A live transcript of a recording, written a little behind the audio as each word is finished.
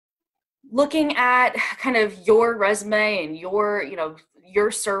looking at kind of your resume and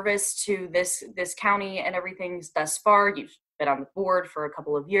your service to this county and everything thus far, you've been on the board for a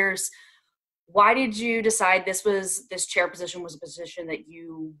couple of years. Why did you decide this chair position was a position that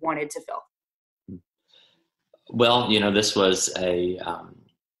you wanted to fill? Well, this was a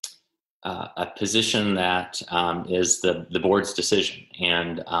position that is the board's decision,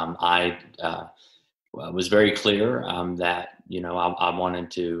 and I was very clear that I wanted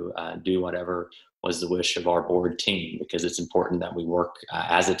to do whatever was the wish of our board team, because it's important that we work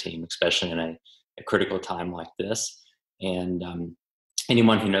as a team, especially in a critical time like this. And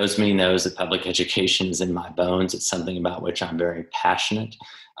anyone who knows me knows that public education is in my bones. It's something about which I'm very passionate.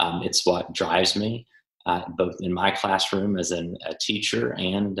 It's what drives me, both in my classroom as a teacher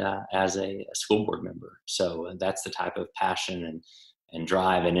and as a school board member. So that's the type of passion and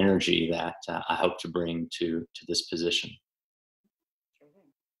drive and energy that I hope to bring to this position.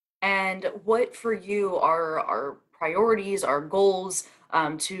 And what for you are priorities, are goals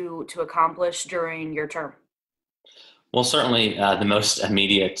to accomplish during your term? Well, certainly the most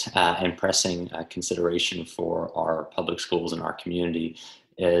immediate and pressing consideration for our public schools and our community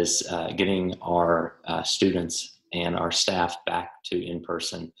is getting our students and our staff back to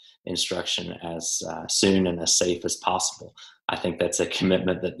in-person instruction as soon and as safe as possible. I think that's a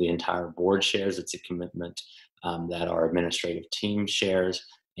commitment that the entire board shares. It's a commitment that our administrative team shares.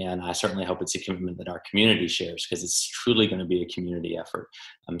 And I certainly hope it's a commitment that our community shares, because it's truly going to be a community effort.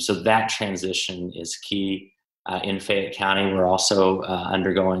 So that transition is key. In Fayette County, we're also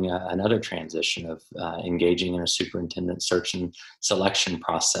undergoing another transition of engaging in a superintendent search and selection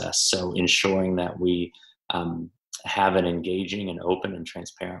process. So ensuring that we have an engaging and open and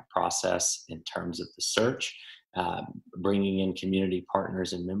transparent process in terms of the search, bringing in community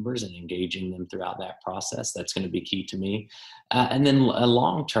partners and members and engaging them throughout that process. That's going to be key to me. And then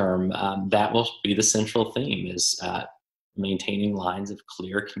long term, that will be the central theme, is maintaining lines of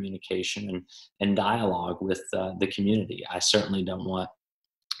clear communication and dialogue with the community. I certainly don't want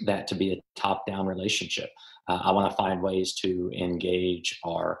that to be a top-down relationship. I want to find ways to engage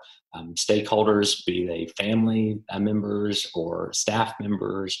our stakeholders, be they family members or staff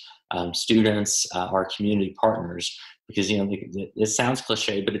members, students, our community partners, because it sounds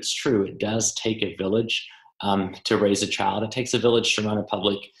cliche, but it's true. It does take a village to raise a child. It takes a village to run a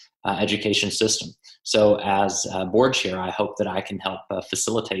public education system. So as board chair, I hope that I can help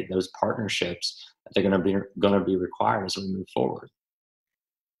facilitate those partnerships that are going to be required as we move forward.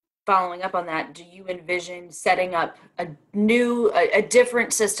 Following up on that, do you envision setting up a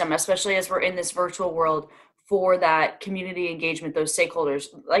different system, especially as we're in this virtual world, for that community engagement, those stakeholders,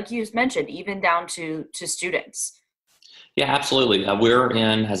 like you mentioned, even down to students? Yeah, absolutely.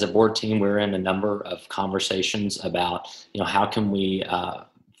 As a board team, we're in a number of conversations about, how can we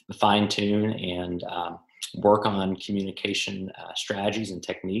fine tune and work on communication strategies and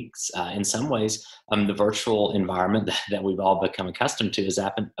techniques. In some ways, the virtual environment that we've all become accustomed to has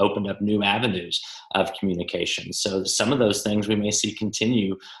opened up new avenues of communication. So some of those things we may see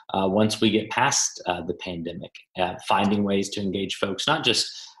continue once we get past the pandemic, finding ways to engage folks, not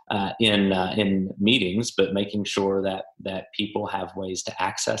just in meetings, but making sure that people have ways to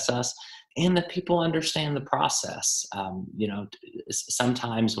access us and that people understand the process.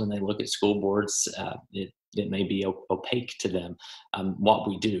 Sometimes when they look at school boards, it may be opaque to them what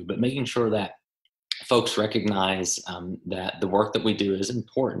we do, but making sure that folks recognize that the work that we do is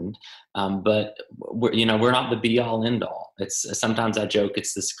important, but we're not the be-all, end-all. It's sometimes I joke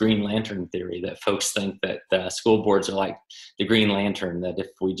it's this Green Lantern theory, that folks think that school boards are like the Green Lantern, that if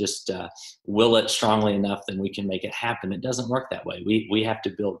we just will it strongly enough, then we can make it happen. It doesn't work that way. We have to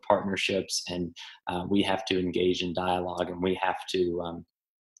build partnerships, and we have to engage in dialogue, and we have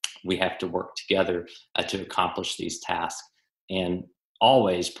to work together to accomplish these tasks. And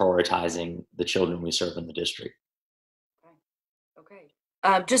always prioritizing the children we serve in the district. Okay.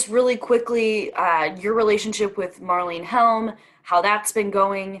 Just really quickly, your relationship with Marlene Helm, how that's been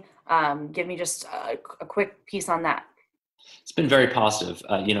going. Give me just a quick piece on that. It's been very positive.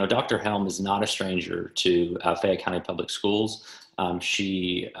 Dr. Helm is not a stranger to Fayette County Public Schools.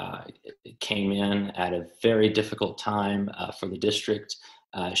 She came in at a very difficult time for the district.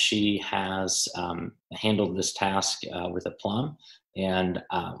 She has handled this task with aplomb. And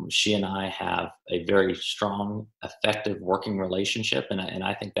she and I have a very strong, effective working relationship. And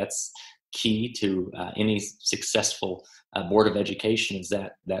I think that's key to any successful Board of Education, is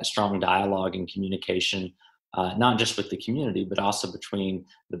that strong dialogue and communication, not just with the community, but also between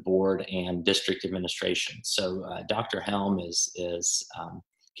the board and district administration. So Dr. Helm is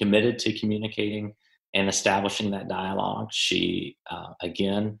committed to communicating and establishing that dialogue. She,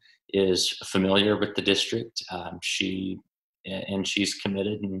 again, is familiar with the district. She's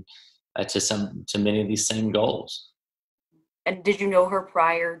committed to many of these same goals. And did you know her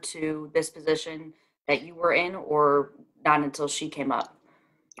prior to this position that you were in, or not until she came up?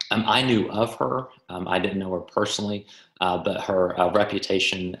 I knew of her. I didn't know her personally, but her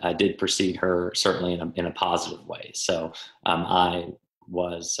reputation did precede her, certainly in a positive way. So I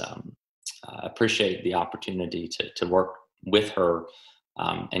was appreciate the opportunity to work with her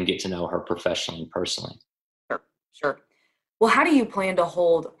and get to know her professionally and personally. Sure, sure. Well, how do you plan to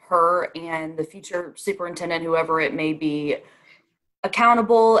hold her and the future superintendent, whoever it may be,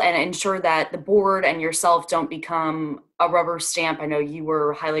 accountable and ensure that the board and yourself don't become a rubber stamp? I know you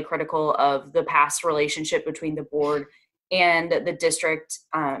were highly critical of the past relationship between the board and the district.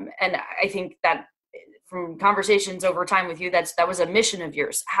 And I think that from conversations over time with you, that was a mission of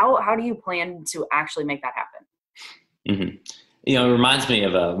yours. How do you plan to actually make that happen? Mm-hmm. It reminds me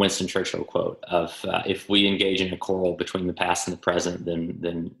of a Winston Churchill quote of if we engage in a quarrel between the past and the present,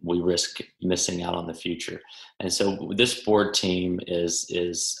 then we risk missing out on the future. And so this board team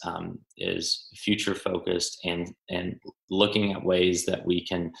is future focused and looking at ways that we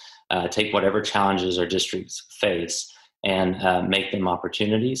can take whatever challenges our districts face and make them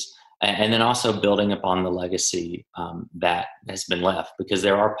opportunities. And then also building upon the legacy that has been left, because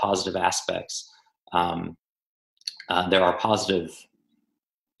there are positive aspects. There are positive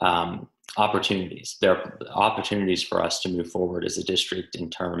opportunities. There are opportunities for us to move forward as a district in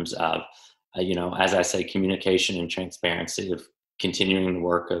terms of, as I say, communication and transparency, of continuing the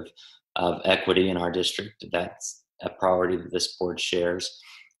work of equity in our district. That's a priority that this board shares.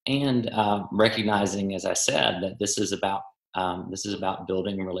 And recognizing, as I said, that this is about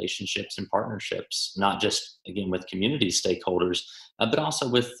building relationships and partnerships, not just, again, with community stakeholders, but also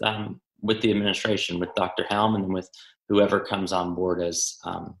with the administration, with Dr. Helm, and with whoever comes on board as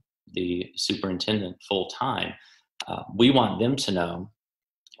the superintendent full time. We want them to know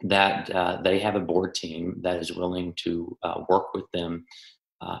that they have a board team that is willing to work with them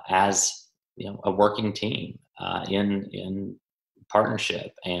as a working team in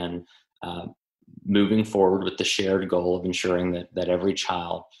partnership and moving forward with the shared goal of ensuring that every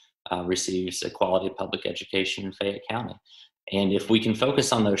child receives a quality public education in Fayette County. And if we can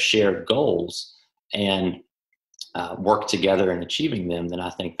focus on those shared goals and work together in achieving them, then I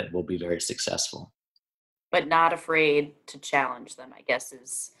think that we'll be very successful. But not afraid to challenge them, I guess,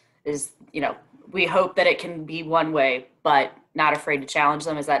 is we hope that it can be one way, but not afraid to challenge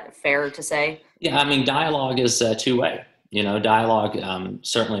them. Is that fair to say? Yeah, I mean, dialogue is two-way. Dialogue,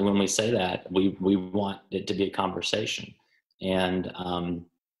 certainly when we say that, we want it to be a conversation. And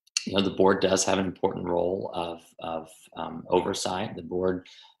the board does have an important role of oversight. The board,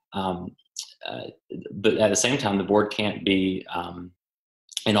 but at the same time, the board can't be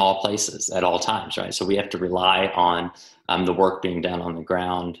in all places at all times, right? So we have to rely on the work being done on the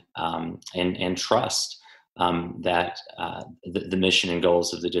ground and trust that the mission and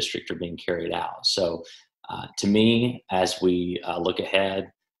goals of the district are being carried out. So to me, as we look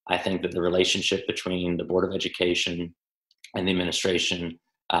ahead, I think that the relationship between the Board of Education and the administration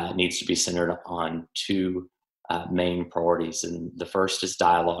needs to be centered on two main priorities. And the first is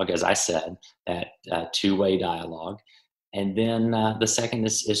dialogue, as I said, that two-way dialogue. And then the second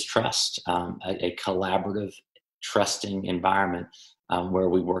is trust, a collaborative, trusting environment where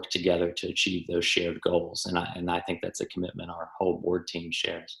we work together to achieve those shared goals. And I think that's a commitment our whole board team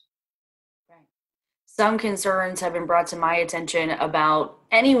shares. Some concerns have been brought to my attention about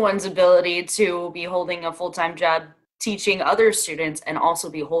anyone's ability to be holding a full-time job teaching other students and also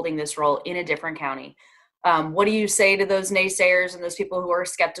be holding this role in a different county. What do you say to those naysayers and those people who are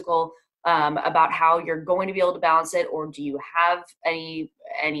skeptical about how you're going to be able to balance it? Or do you have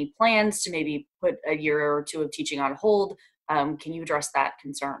any plans to maybe put a year or two of teaching on hold? Can you address that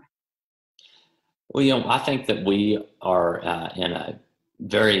concern? Well, I think that we are in a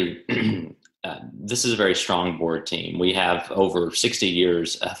very this is a very strong board team. We have over 60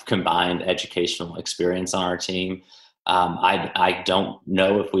 years of combined educational experience on our team. I don't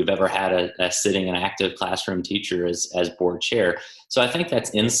know if we've ever had a sitting and active classroom teacher as board chair. So I think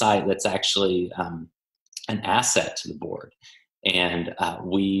that's insight that's actually an asset to the board. And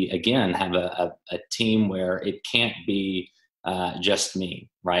we, again, have a team where it can't be just me,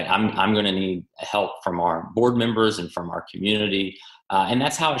 right? I'm going to need help from our board members and from our community. And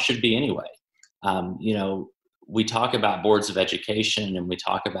that's how it should be anyway. We talk about boards of education and we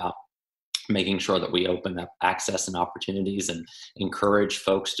talk about making sure that we open up access and opportunities and encourage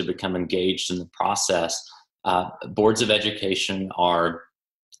folks to become engaged in the process. Boards of education are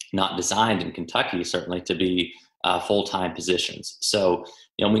not designed in Kentucky, certainly, to be full-time positions. So,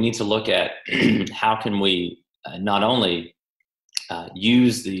 we need to look at how can we not only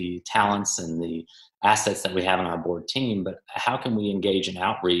use the talents and the assets that we have on our board team, but how can we engage in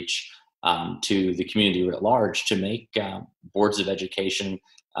outreach to the community at large to make boards of education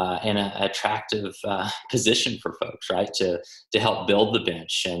an attractive position for folks, right? To help build the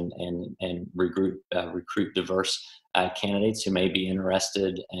bench and recruit diverse candidates who may be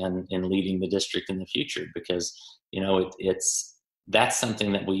interested in leading the district in the future, because that's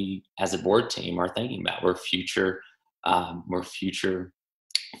something that we as a board team are thinking about. We're future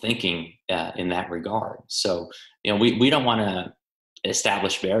thinking in that regard. So we don't want to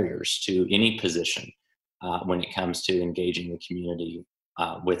establish barriers to any position when it comes to engaging the community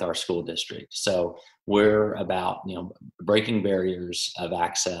with our school district. So we're about breaking barriers of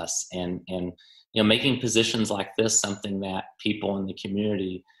access and making positions like this something that people in the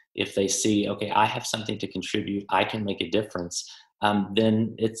community, if they see, okay, I have something to contribute, I can make a difference,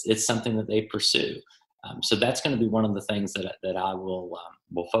 then it's something that they pursue. So that's going to be one of the things that I will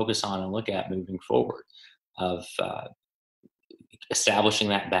focus on and look at moving forward, of establishing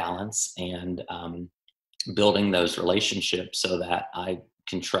that balance and building those relationships so that I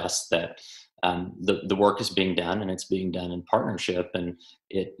can trust that the work is being done, and it's being done in partnership, and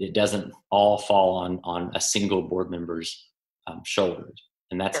it doesn't all fall on a single board member's shoulders.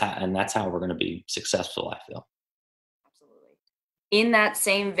 And that's how we're going to be successful, I feel. Absolutely. In that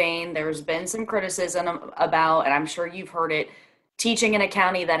same vein, there's been some criticism about, and I'm sure you've heard it, teaching in a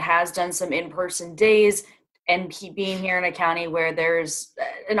county that has done some in-person days, and being here in a county where there's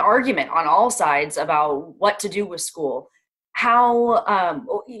an argument on all sides about what to do with school.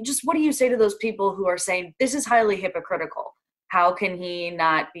 Just what do you say to those people who are saying this is highly hypocritical? How can he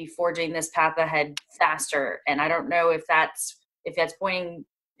not be forging this path ahead faster? And I don't know if that's pointing.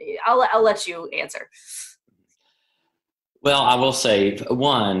 I'll let you answer. Well, I will say,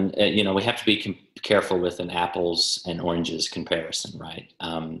 one, we have to be careful with an apples and oranges comparison, right?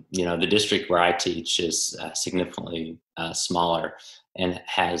 The district where I teach is significantly smaller and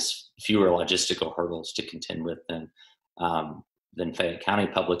has fewer logistical hurdles to contend with than Fayette County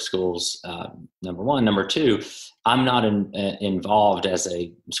Public Schools, number one. Number two, I'm not involved as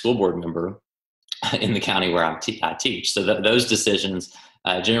a school board member in the county where I teach. So those decisions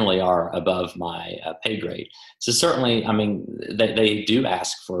generally are above my pay grade. So certainly, they do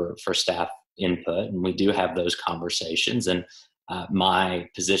ask for staff input, and we do have those conversations. And my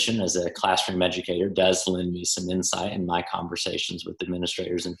position as a classroom educator does lend me some insight in my conversations with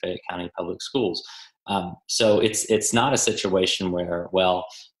administrators in Fayette County Public Schools. So it's not a situation where,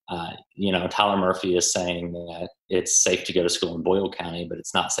 Tyler Murphy is saying that it's safe to go to school in Boyle County, but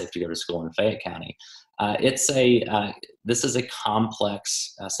it's not safe to go to school in Fayette County. This is a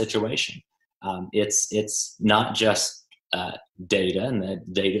complex situation. It's not just data, and the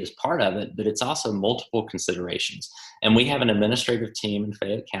data is part of it, but it's also multiple considerations. And we have an administrative team in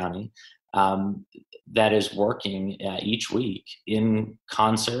Fayette County that is working each week in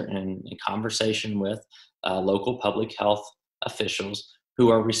concert and in conversation with local public health officials who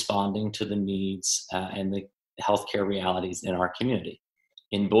are responding to the needs and the healthcare realities in our community.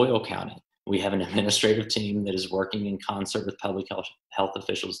 In Boyle County, we have an administrative team that is working in concert with public health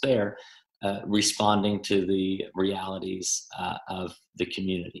officials there, responding to the realities of the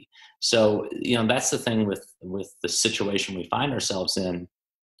community. So, that's the thing with the situation we find ourselves in,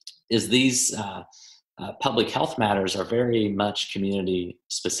 is these public health matters are very much community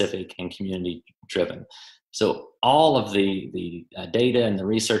specific and community driven. So all of the data and the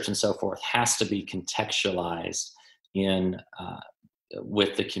research and so forth has to be contextualized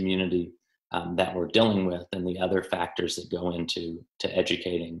with the community that we're dealing with, and the other factors that go into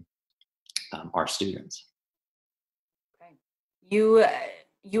educating our students. Okay.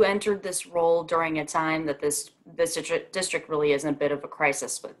 You entered this role during a time that this district really is in a bit of a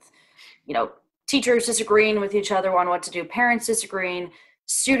crisis, with teachers disagreeing with each other on what to do, parents disagreeing,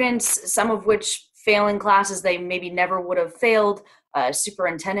 students, some of which failing classes they maybe never would have failed,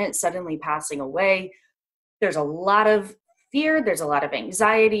 superintendent suddenly passing away. There's a lot of fear, there's a lot of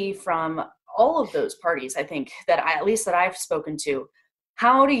anxiety from all of those parties, I think, that I've spoken to.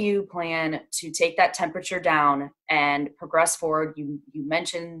 How do you plan to take that temperature down and progress forward? You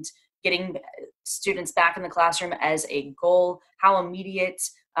mentioned getting students back in the classroom as a goal. How immediate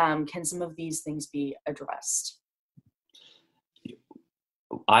can some of these things be addressed?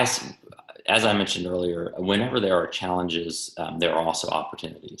 As I mentioned earlier, whenever there are challenges, there are also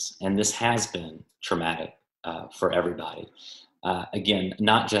opportunities. And this has been traumatic for everybody. Again,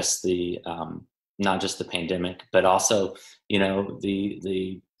 not just the pandemic, but also,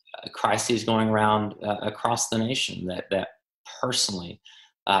 the crises going around across the nation that personally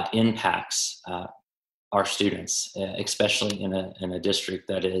impacts our students, especially in a district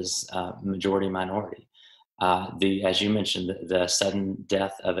that is majority minority. As you mentioned, the sudden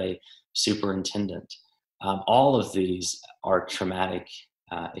death of a superintendent. All of these are traumatic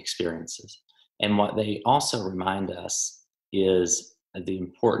experiences. And what they also remind us is the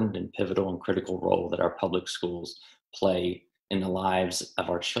important and pivotal and critical role that our public schools play in the lives of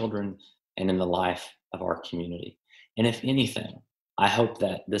our children and in the life of our community. And if anything, I hope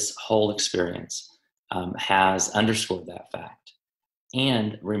that this whole experience has underscored that fact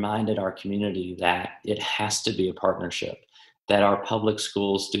and reminded our community that it has to be a partnership, that our public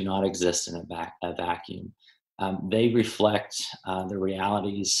schools do not exist in a vacuum. They reflect the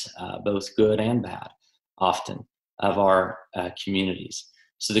realities, both good and bad, often, of our communities.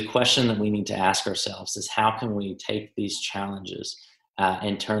 So the question that we need to ask ourselves is, how can we take these challenges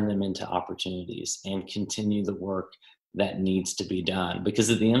and turn them into opportunities and continue the work that needs to be done? Because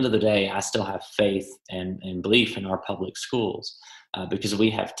at the end of the day, I still have faith and belief in our public schools because we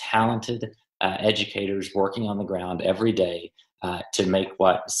have talented educators working on the ground every day to make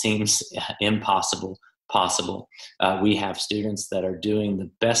what seems impossible possible. We have students that are doing the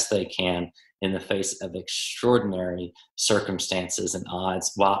best they can in the face of extraordinary circumstances and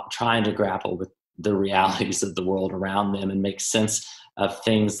odds while trying to grapple with the realities of the world around them and make sense of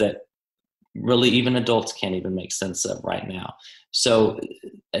things that really even adults can't even make sense of right now. So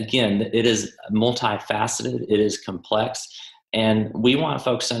again, it is multifaceted, it is complex, and we want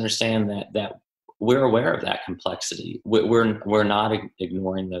folks to understand that we're aware of that complexity. We're not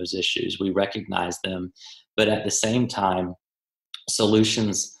ignoring those issues. We recognize them, but at the same time,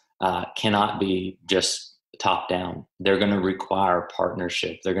 solutions cannot be just top down. They're going to require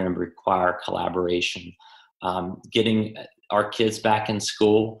partnership. They're going to require collaboration. Getting our kids back in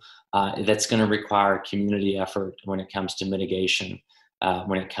school, that's going to require community effort when it comes to mitigation,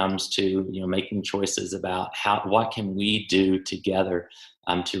 when it comes to making choices about what can we do together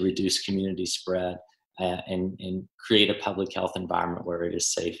to reduce community spread and create a public health environment where it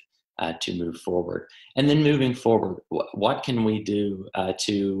is safe to move forward. And then moving forward, what can we do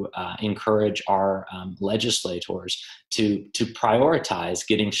to encourage our legislators to prioritize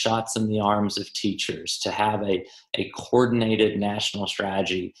getting shots in the arms of teachers, to have a coordinated national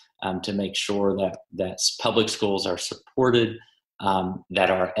strategy to make sure that public schools are supported, that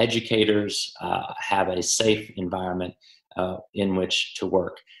our educators have a safe environment in which to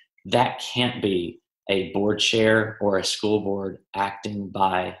work. That can't be a board chair or a school board acting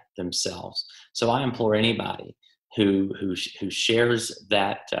by themselves. So I implore anybody who shares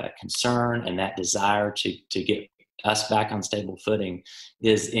that concern and that desire to get us back on stable footing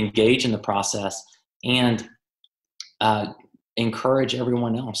is engage in the process and encourage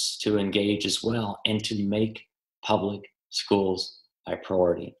everyone else to engage as well and to make public schools a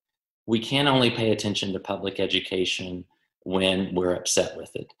priority. We can only pay attention to public education when we're upset with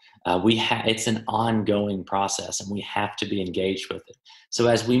it. It's an ongoing process and we have to be engaged with it. So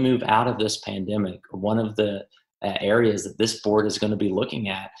as we move out of this pandemic, one of the areas that this board is going to be looking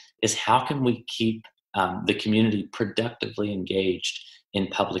at is how can we keep the community productively engaged in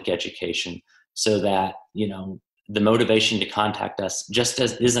public education so that, the motivation to contact us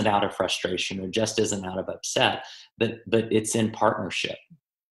isn't out of frustration or just isn't out of upset, but it's in partnership.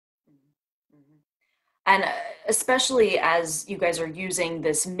 And especially as you guys are using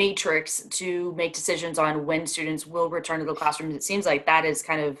this matrix to make decisions on when students will return to the classrooms, it seems like that is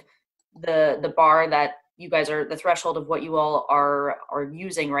kind of the bar that you guys are, the threshold of what you all are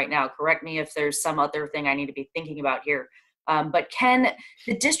using right now. Correct me if there's some other thing I need to be thinking about here. But can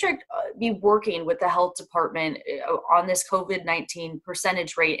the district be working with the health department on this COVID-19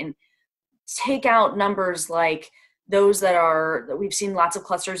 percentage rate and take out numbers like those that we've seen lots of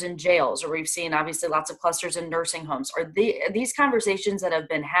clusters in jails, or we've seen obviously lots of clusters in nursing homes? Are these conversations that have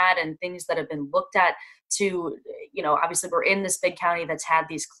been had and things that have been looked at to, obviously we're in this big county that's had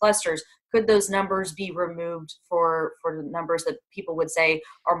these clusters. Could those numbers be removed for the numbers that people would say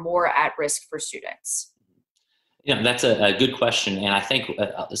are more at risk for students? That's a good question. And I think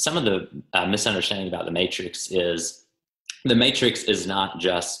some of the misunderstanding about the matrix is not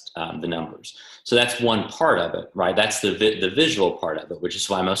just the numbers. So that's one part of it, right? That's the visual part of it, which is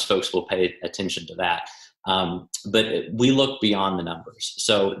why most folks will pay attention to that. But we look beyond the numbers.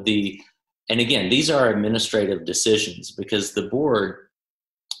 So and again, these are administrative decisions because the board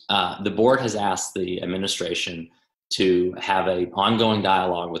has asked the administration to have an ongoing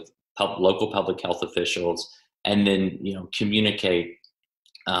dialogue with local public health officials and then, communicate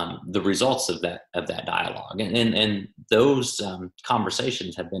the results of that dialogue, and those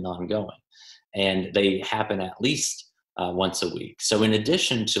conversations have been ongoing, and they happen at least once a week. So in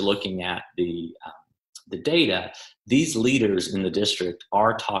addition to looking at the data, these leaders in the district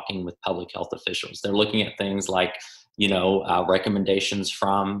are talking with public health officials. They're looking at things like, recommendations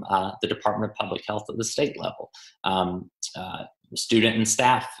from the Department of Public Health at the state level, student and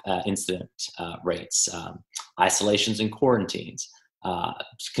staff incident rates, isolations and quarantines,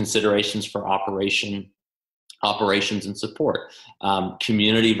 considerations for operations and support,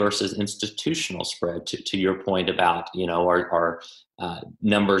 community versus institutional spread, to your point about, our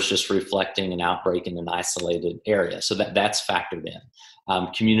numbers just reflecting an outbreak in an isolated area. So that's factored in.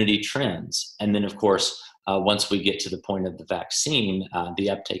 Community trends. And then, of course, once we get to the point of the vaccine, the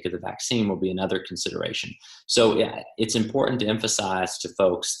uptake of the vaccine will be another consideration. So yeah, it's important to emphasize to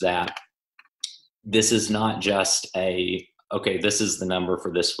folks that this is not just okay, this is the number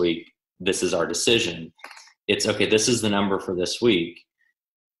for this week, this is our decision. It's, okay, this is the number for this week.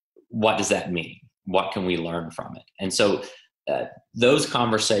 What does that mean? What can we learn from it? And so those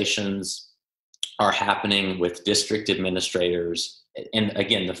conversations are happening with district administrators and,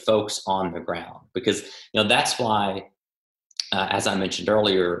 again, the folks on the ground, because that's why, as I mentioned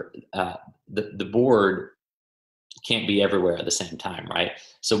earlier, the board can't be everywhere at the same time, right?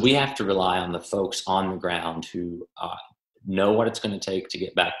 So we have to rely on the folks on the ground who know what it's going to take to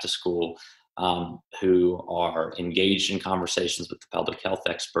get back to school, who are engaged in conversations with the public health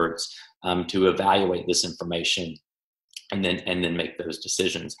experts to evaluate this information and then make those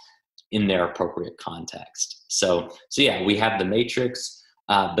decisions in their appropriate context. So yeah, we have the matrix,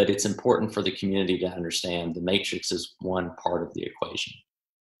 but it's important for the community to understand the matrix is one part of the equation.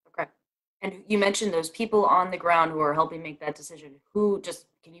 Okay. And you mentioned those people on the ground who are helping make that decision.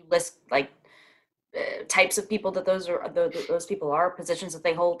 Can you list types of people that those people are, positions that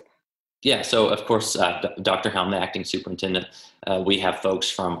they hold? Yeah, so of course, Dr. Helm, the acting superintendent, we have folks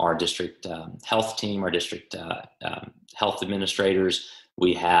from our district health team, our district health administrators.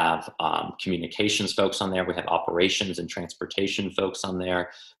 We have communications folks on there. We have operations and transportation folks on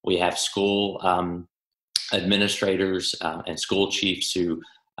there. We have school administrators and school chiefs who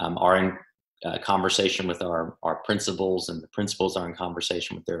are in conversation with our principals, and the principals are in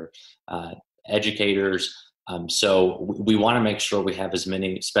conversation with their educators. So we want to make sure we have as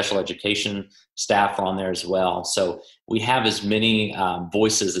many special education staff on there as well. So we have as many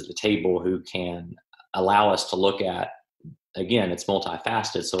voices at the table who can allow us to look at, again, it's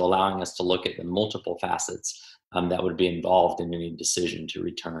multifaceted, so allowing us to look at the multiple facets that would be involved in any decision to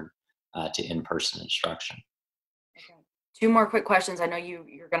return to in-person instruction. Okay. Two more quick questions. I know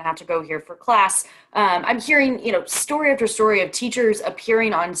you're going to have to go here for class. I'm hearing, story after story of teachers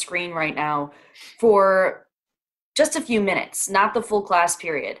appearing on screen right now for just a few minutes, not the full class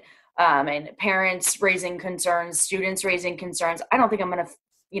period. And parents raising concerns, students raising concerns. I don't think I'm going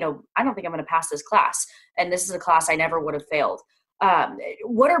to pass this class. And this is a class I never would have failed.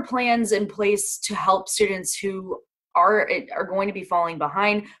 What are plans in place to help students who are going to be falling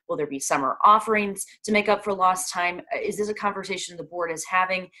behind? Will there be summer offerings to make up for lost time? Is this a conversation the board is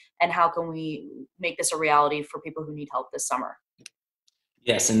having? And how can we make this a reality for people who need help this summer?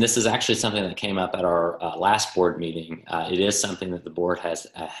 Yes, and this is actually something that came up at our last board meeting. It is something that the board has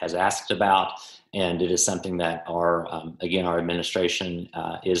asked about, and it is something that our administration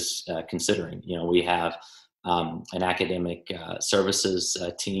is considering. We have an academic services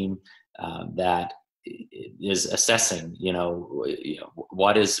team that is assessing,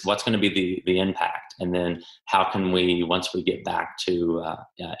 what's going to be the impact, and then how can we, once we get back to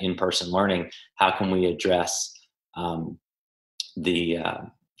in-person learning, how can we address the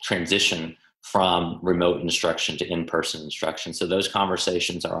transition from remote instruction to in-person instruction. So those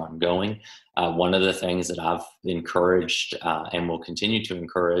conversations are ongoing. One of the things that I've encouraged and will continue to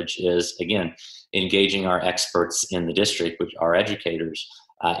encourage is, again, engaging our experts in the district, which are educators,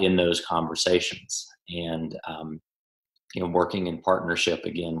 in those conversations, and working in partnership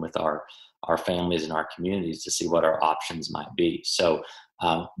again with our families and our communities to see what our options might be. So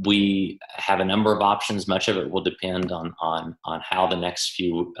we have a number of options. Much of it will depend on how the next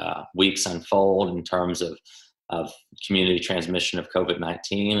few weeks unfold in terms of community transmission of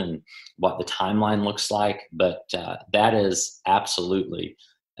COVID-19 and what the timeline looks like. But that is absolutely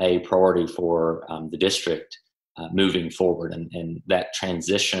a priority for the district moving forward. And that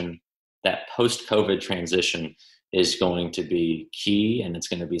transition, that post-COVID transition, is going to be key, and it's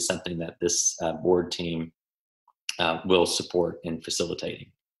going to be something that this board team will support in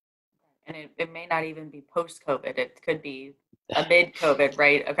facilitating. And it may not even be post-COVID. It could be a mid-COVID,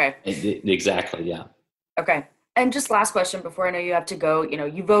 right? Okay. Exactly, yeah. Okay. And just last question before I know you have to go.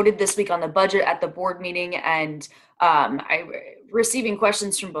 You voted this week on the budget at the board meeting, and I receiving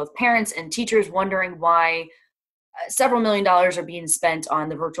questions from both parents and teachers wondering why several $1 million are being spent on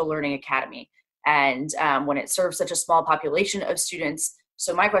the Virtual Learning Academy, and when it serves such a small population of students.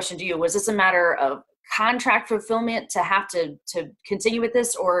 So my question to you, was this a matter of contract fulfillment to have to continue with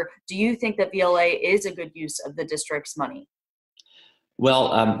this, or do you think that VLA is a good use of the district's money?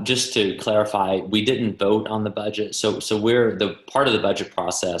 Well, just to clarify, we didn't vote on the budget. So we're the part of the budget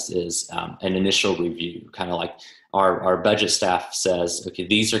process is an initial review, kind of like our budget staff says, okay,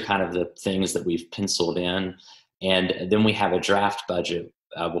 these are kind of the things that we've penciled in. And then we have a draft budget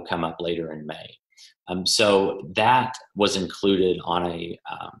will come up later in May. So that was included on a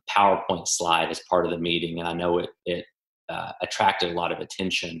PowerPoint slide as part of the meeting. And I know it attracted a lot of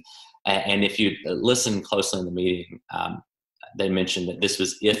attention. And if you listen closely in the meeting, they mentioned that this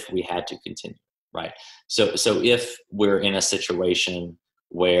was if we had to continue, right? So if we're in a situation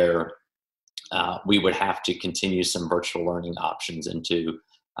where we would have to continue some virtual learning options into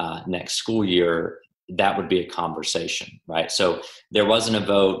next school year, that would be a conversation, right? So there wasn't a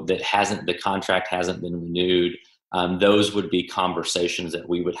vote the contract hasn't been renewed. Those would be conversations that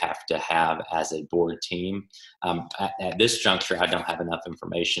we would have to have as a board team. At this juncture, I don't have enough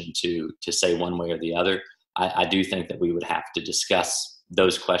information to say one way or the other. I do think that we would have to discuss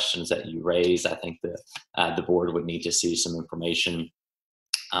those questions that you raise. I think that the board would need to see some information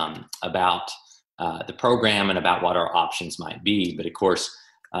about the program and about what our options might be. But of course,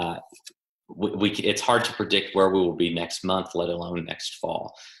 it's hard to predict where we will be next month, let alone next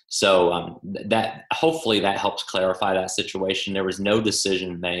fall. So that hopefully that helps clarify that situation. There was no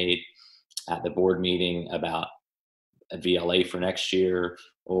decision made at the board meeting about a VLA for next year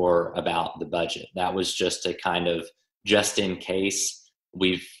or about the budget. That was just a kind of just in case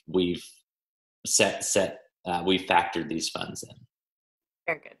we've factored these funds in.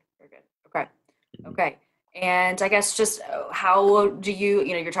 Very good. Very good. Okay. Okay. And I guess just how do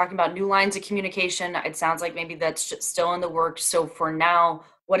you're talking about new lines of communication. It sounds like maybe that's just still in the works. So for now,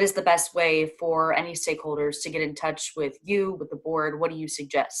 what is the best way for any stakeholders to get in touch with you, with the board? What do you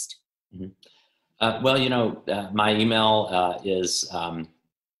suggest? Mm-hmm. Well, my email is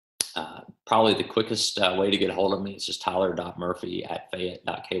probably the quickest way to get a hold of me. It's just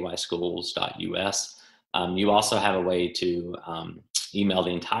tyler.murphy@fayette.kyschools.us. You also have a way to email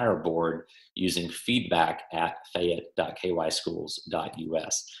the entire board using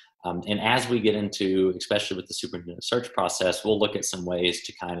feedback@fayette.kyschools.us. And as we get into, especially with the superintendent search process, we'll look at some ways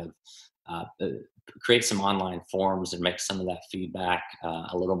to kind of create some online forms and make some of that feedback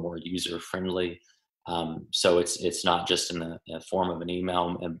a little more user-friendly. So it's not just in the form of an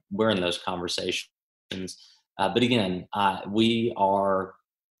email, and we're in those conversations. But again, we are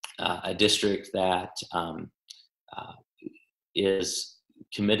a district that is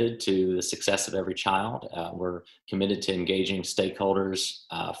committed to the success of every child. We're committed to engaging stakeholders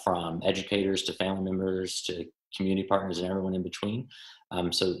from educators to family members to community partners and everyone in between.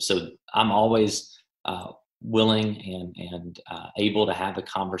 So I'm always willing and able to have a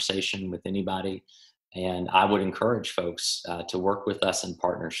conversation with anybody. And I would encourage folks to work with us in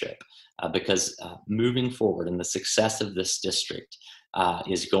partnership because moving forward and the success of this district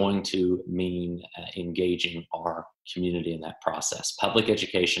is going to mean engaging our community in that process. Public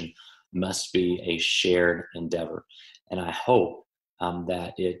education must be a shared endeavor. And I hope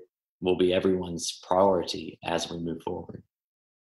that it will be everyone's priority as we move forward.